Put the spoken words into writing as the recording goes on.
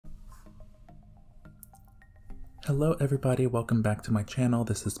Hello everybody, welcome back to my channel.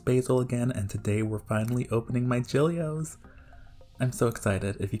 This is Basil again, and today we're finally opening my Gillios. I'm so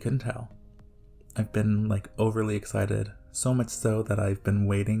excited, if you couldn't tell. I've been overly excited, so much so that I've been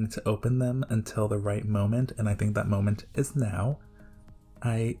waiting to open them until the right moment, and I think that moment is now.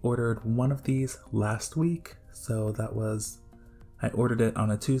 I ordered one of these last week, so I ordered it on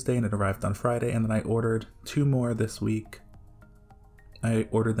a Tuesday and it arrived on Friday, and then I ordered two more this week. I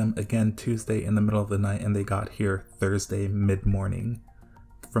ordered them again Tuesday in the middle of the night, and they got here Thursday mid-morning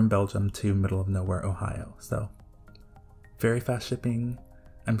from Belgium to middle of nowhere, Ohio. So very fast shipping.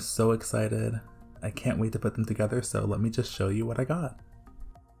 I'm so excited. I can't wait to put them together, so let me just show you what I got.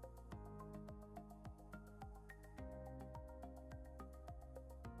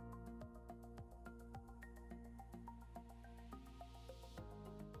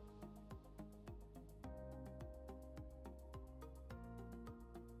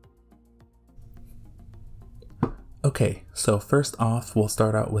 Okay, so first off, we'll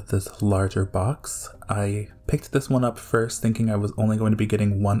start out with this larger box. I picked this one up first thinking I was only going to be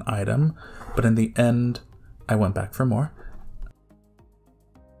getting one item, but in the end, I went back for more.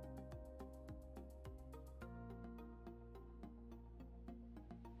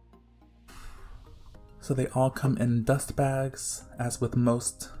 So they all come in dust bags, as with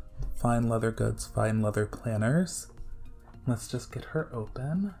most fine leather goods, fine leather planners. Let's just get her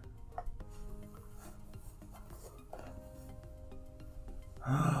open.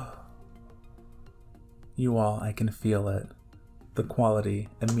 You all, I can feel it. The quality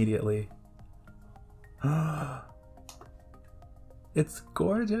immediately. It's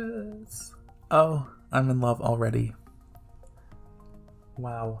gorgeous. Oh, I'm in love already.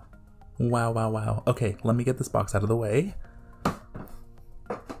 Wow. Wow, wow, wow. Okay, let me get this box out of the way.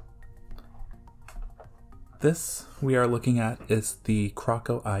 This we are looking at is the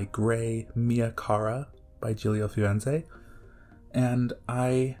Croco Eye Gray Mia Cara by Gillio Firenze. And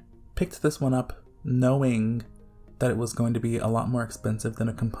I picked this one up knowing that it was going to be a lot more expensive than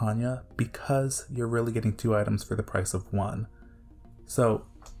a Compagna because you're really getting two items for the price of one. So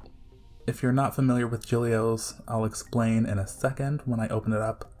if you're not familiar with Gillios, I'll explain in a second when I open it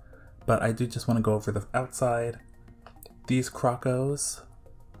up, but I do just want to go over the outside. These Crocos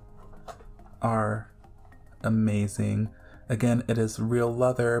are amazing. Again, it is real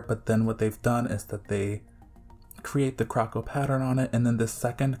leather, but then what they've done is that they create the Croco pattern on it, and then the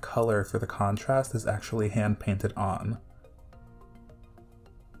second color for the contrast is actually hand painted on.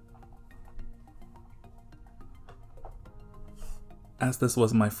 As this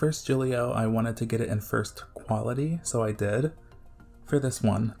was my first Gillio, I wanted to get it in first quality, so I did. For this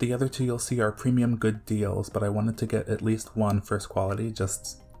one, the other two you'll see are premium good deals, but I wanted to get at least one first quality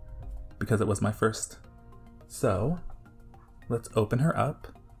just because it was my first. So let's open her up.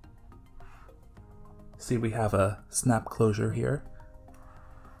 See, we have a snap closure here.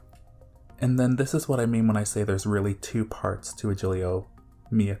 And then this is what I mean when I say there's really two parts to a Gillio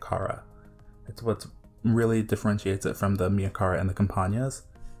Mia Cara. It's what really differentiates it from the Mia Cara and the Compagnas.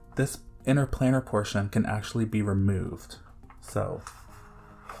 This inner planner portion can actually be removed. So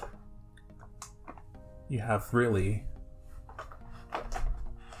you have really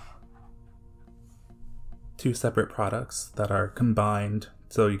two separate products that are combined,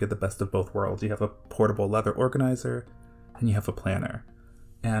 so you get the best of both worlds. You have a portable leather organizer and you have a planner.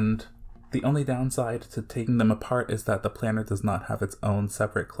 And the only downside to taking them apart is that the planner does not have its own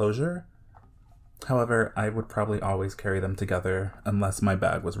separate closure. However, I would probably always carry them together unless my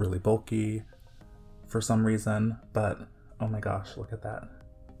bag was really bulky for some reason, but oh my gosh, look at that.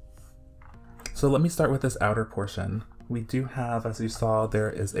 So let me start with this outer portion. We do have, as you saw,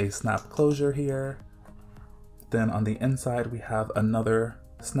 there is a snap closure here. Then on the inside, we have another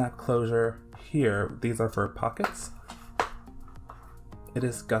snap closure here. These are for pockets. It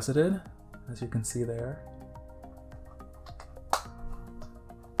is gusseted, as you can see there.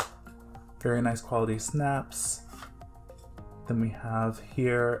 Very nice quality snaps. Then we have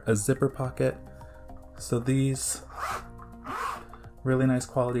here a zipper pocket. So these, really nice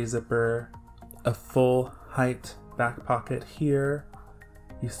quality zipper, a full height back pocket here.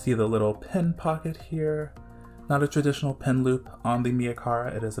 You see the little pin pocket here. Not a traditional pin loop on the Mia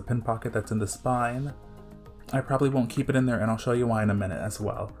Cara, it is a pin pocket that's in the spine. I probably won't keep it in there, and I'll show you why in a minute as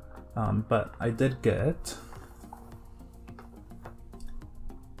well. But I did get,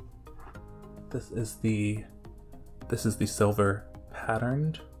 this is the silver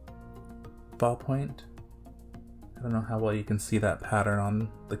patterned ballpoint. I don't know how well you can see that pattern on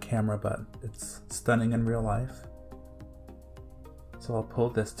the camera, but it's stunning in real life. So I'll pull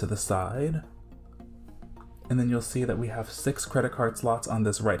this to the side. And then you'll see that we have 6 credit card slots on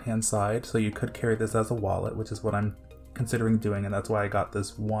this right-hand side, so you could carry this as a wallet, which is what I'm considering doing, and that's why I got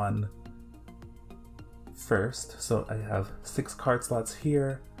this one first. So I have 6 card slots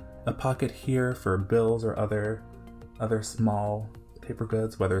here, a pocket here for bills or other small paper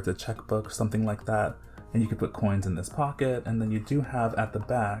goods, whether it's a checkbook, something like that, and you could put coins in this pocket. And then you do have at the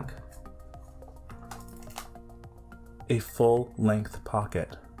back a full-length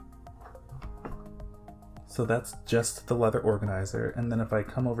pocket. So that's just the leather organizer. And then if I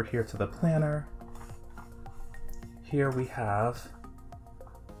come over here to the planner, here we have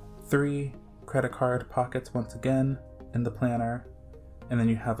 3 credit card pockets once again in the planner, and then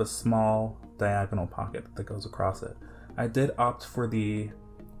you have a small diagonal pocket that goes across it. I did opt for the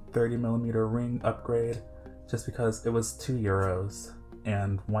 30mm ring upgrade just because it was €2,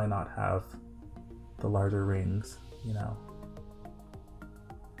 and why not have the larger rings, you know?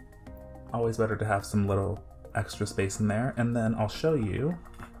 Always better to have some little extra space in there. And then I'll show you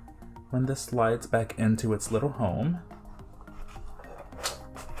when this slides back into its little home.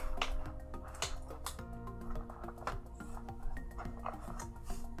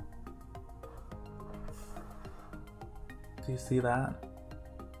 Do you see that?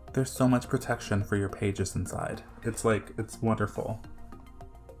 There's so much protection for your pages inside. It's wonderful.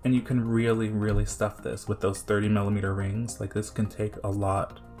 And you can really stuff this with those 30mm rings. Like, this can take a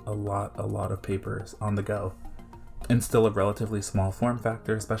lot of papers on the go. And still a relatively small form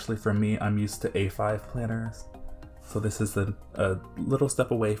factor, especially for me. I'm used to A5 planners. So this is a little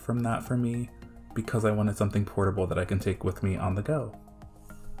step away from that for me, because I wanted something portable that I can take with me on the go.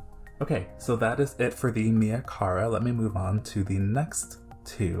 Okay, so that is it for the Mia Cara. Let me move on to the next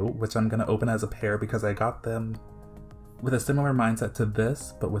 2, which I'm gonna open as a pair because I got them with a similar mindset to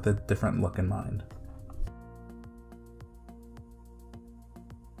this, but with a different look in mind.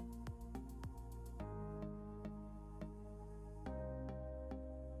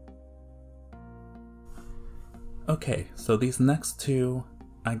 Okay, so these next 2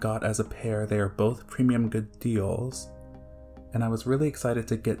 I got as a pair. They are both premium good deals, and I was really excited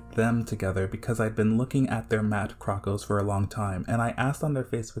to get them together because I'd been looking at their matte Crocos for a long time, and I asked on their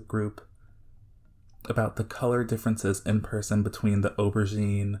Facebook group about the color differences in person between the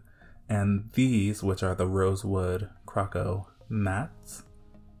aubergine and these, which are the rosewood Croco Mattes.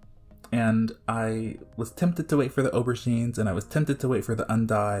 And I was tempted to wait for the aubergines, and I was tempted to wait for the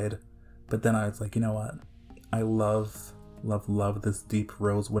undyed, but then I was like, you know what? I love this deep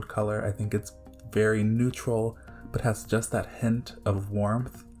rosewood color. I think it's very neutral, but has just that hint of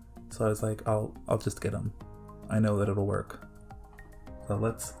warmth. So I was like, I'll just get them. I know that it'll work. So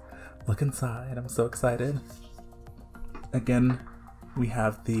let's look inside. I'm so excited. Again, we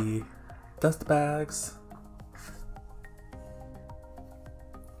have the dust bags.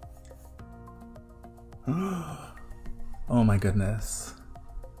 Oh my goodness.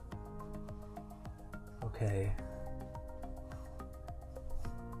 Okay.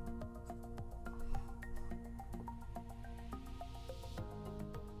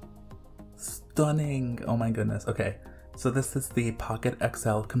 Stunning. Oh my goodness. Okay, so this is the Pocket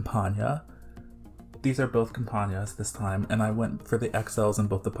XL Compagna. These are both Compagnas this time, and I went for the XLs in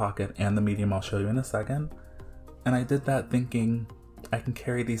both the pocket and the medium. I'll show you in a second. And I did that thinking I can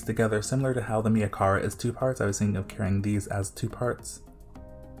carry these together, similar to how the Mia Cara is 2 parts. I was thinking of carrying these as 2 parts,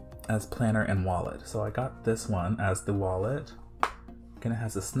 as planner and wallet. So I got this one as the wallet. Again, it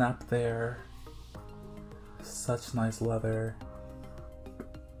has a snap there. Such nice leather.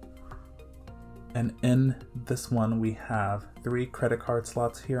 And in this one we have 3 credit card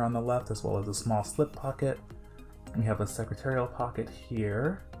slots here on the left, as well as a small slip pocket. We have a secretarial pocket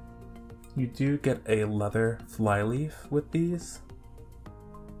here. You do get a leather flyleaf with these.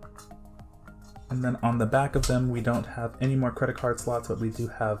 And then on the back of them, we don't have any more credit card slots, but we do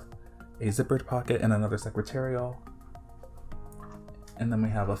have a zippered pocket and another secretarial. And then we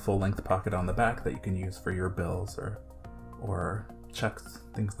have a full-length pocket on the back that you can use for your bills or checks,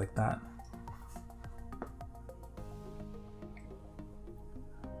 things like that.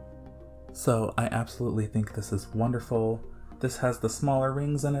 So I absolutely think this is wonderful. This has the smaller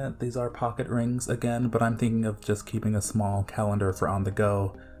rings in it. These are pocket rings again, but I'm thinking of just keeping a small calendar for on the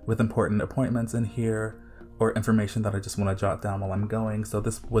go with important appointments in here or information that I just want to jot down while I'm going. So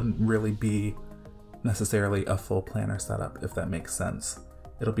this wouldn't really be necessarily a full planner setup, if that makes sense.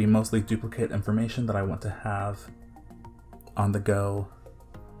 It'll be mostly duplicate information that I want to have on the go.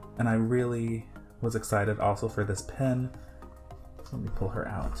 And I really was excited also for this pen. So let me pull her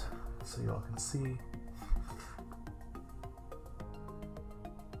out so you all can see.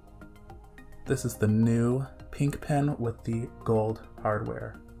 This is the new pink pen with the gold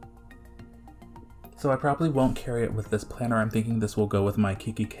hardware. So I probably won't carry it with this planner. I'm thinking this will go with my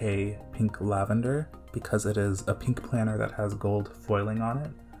Kiki K Pink Lavender because it is a pink planner that has gold foiling on it.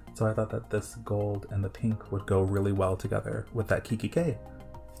 So I thought that this gold and the pink would go really well together with that Kiki K.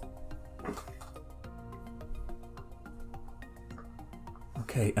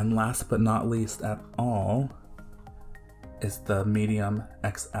 Okay, and last but not least at all is the medium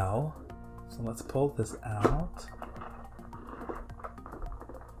XL. So let's pull this out.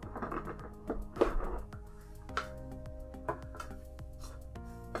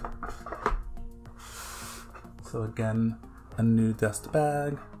 So again, a new dust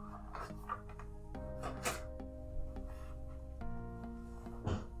bag.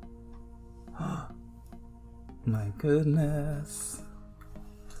 My goodness.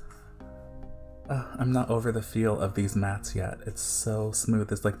 I'm not over the feel of these mats yet. It's so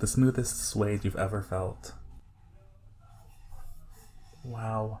smooth. It's like the smoothest suede you've ever felt.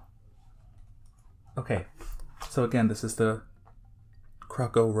 Wow. Okay, so again, this is the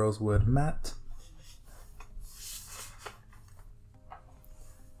Croco Rosewood Matte.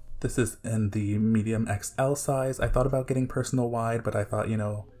 This is in the medium XL size. I thought about getting personal wide, but I thought, you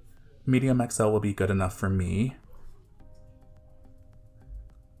know, medium XL will be good enough for me.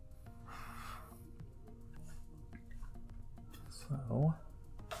 So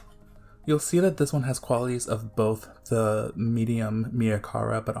you'll see that this one has qualities of both the medium Mia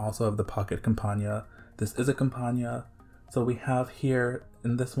Cara, but also of the pocket Compagna. This is a Compagna. So we have here,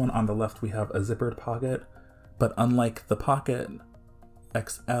 in this one on the left, we have a zippered pocket, but unlike the pocket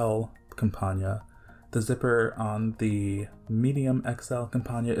XL Compagna, the zipper on the medium XL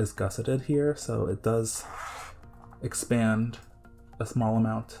Compagna is gusseted here, so it does expand a small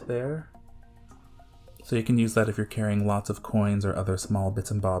amount there. So you can use that if you're carrying lots of coins or other small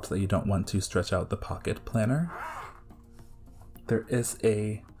bits and bobs that you don't want to stretch out the pocket planner. There is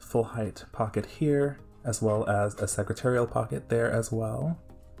a full height pocket here, as well as a secretarial pocket there as well.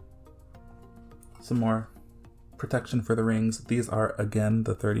 Some more protection for the rings. These are again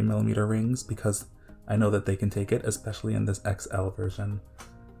the 30mm rings because I know that they can take it, especially in this XL version.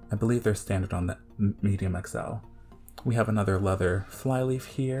 I believe they're standard on the medium XL. We have another leather flyleaf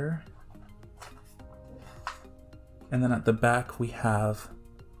here. And then at the back we have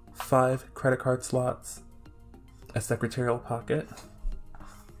 5 credit card slots, a secretarial pocket,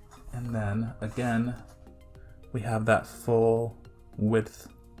 and then again we have that full width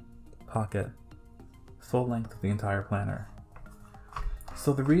pocket, full length of the entire planner.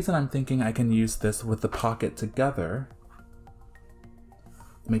 So the reason I'm thinking I can use this with the pocket together,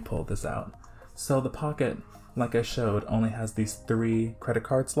 let me pull this out. So the pocket, like I showed, only has these 3 credit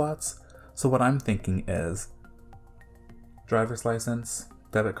card slots. So what I'm thinking is driver's license,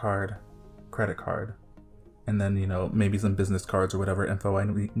 debit card, credit card, and then, you know, maybe some business cards or whatever info I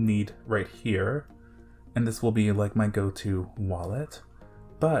need right here. And this will be like my go-to wallet.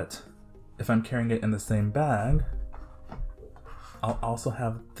 But if I'm carrying it in the same bag, I'll also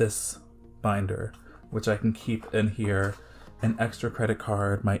have this binder, which I can keep in here, an extra credit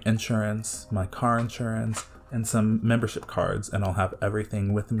card, my insurance, my car insurance, and some membership cards, and I'll have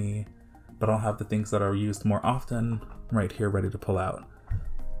everything with me, but I'll have the things that are used more often right here ready to pull out.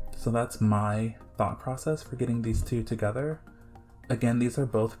 So that's my thought process for getting these two together. Again, these are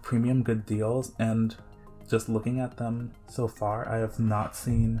both premium good deals, and just looking at them so far, I have not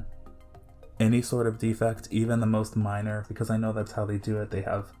seen any sort of defect, even the most minor, because I know that's how they do it. They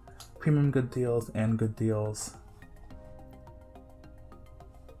have premium good deals and good deals.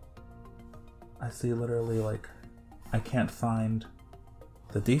 I see literally, like, I can't find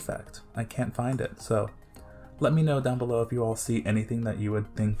the defect. I can't find it. So let me know down below if you all see anything that you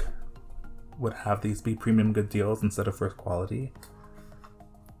would think would have these be premium good deals instead of first quality.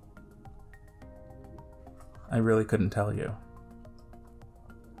 I really couldn't tell you.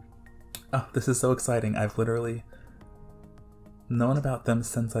 Oh, this is so exciting. I've literally known about them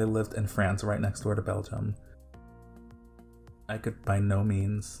since I lived in France, right next door to Belgium. I could by no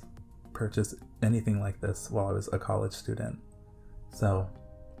means purchase anything like this while I was a college student. So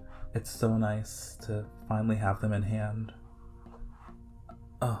it's so nice to finally have them in hand.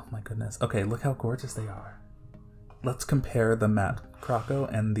 Oh my goodness. Okay, look how gorgeous they are. Let's compare the matte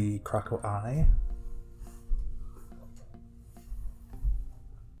Croco and the Croco Eye.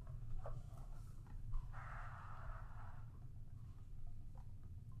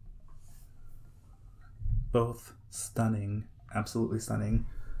 Both stunning, absolutely stunning.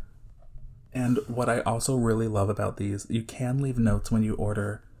 And what I also really love about these, you can leave notes when you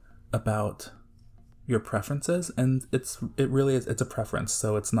order about your preferences, and it's a preference.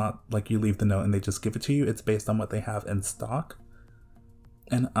 So it's not like you leave the note and they just give it to you. It's based on what they have in stock.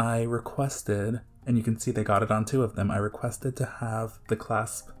 And I requested And you can see they got it on 2 of them. I requested to have the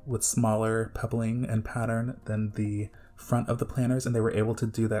clasp with smaller pebbling and pattern than the front of the planners, and they were able to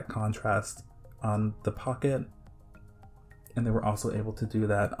do that contrast on the pocket. And they were also able to do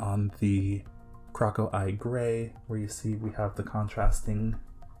that on the Croco Eye Gray, where you see we have the contrasting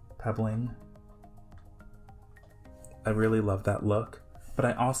pebbling. I really love that look. But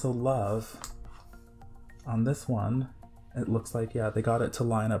I also love, on this one, it looks like, yeah, they got it to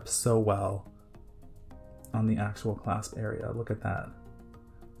line up so well on the actual clasp area. Look at that.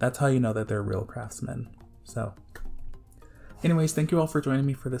 That's how you know that they're real craftsmen. So anyways, thank you all for joining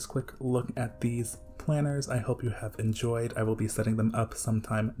me for this quick look at these planners. I hope you have enjoyed. I will be setting them up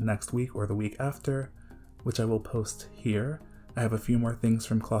sometime next week or the week after, which I will post here. I have a few more things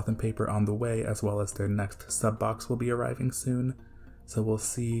from Cloth and Paper on the way, as well as their next sub box will be arriving soon. So we'll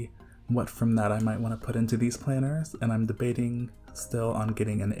see what from that I might want to put into these planners, and I'm debating still on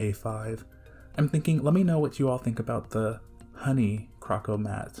getting an A5. I'm thinking, let me know what you all think about the Honey Croco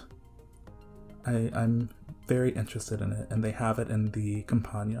Matte. I'm very interested in it, and they have it in the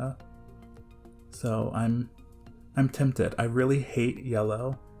Compagna. So I'm tempted. I really hate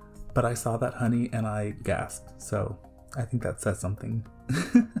yellow, but I saw that honey and I gasped, so I think that says something.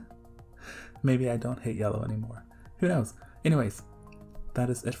 Maybe I don't hate yellow anymore. Who knows? Anyways, that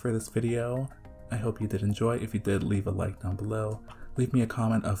is it for this video. I hope you did enjoy. If you did, leave a like down below. Leave me a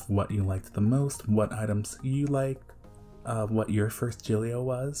comment of what you liked the most, what items you liked, what your first Gillio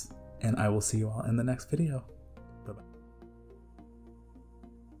was, and I will see you all in the next video.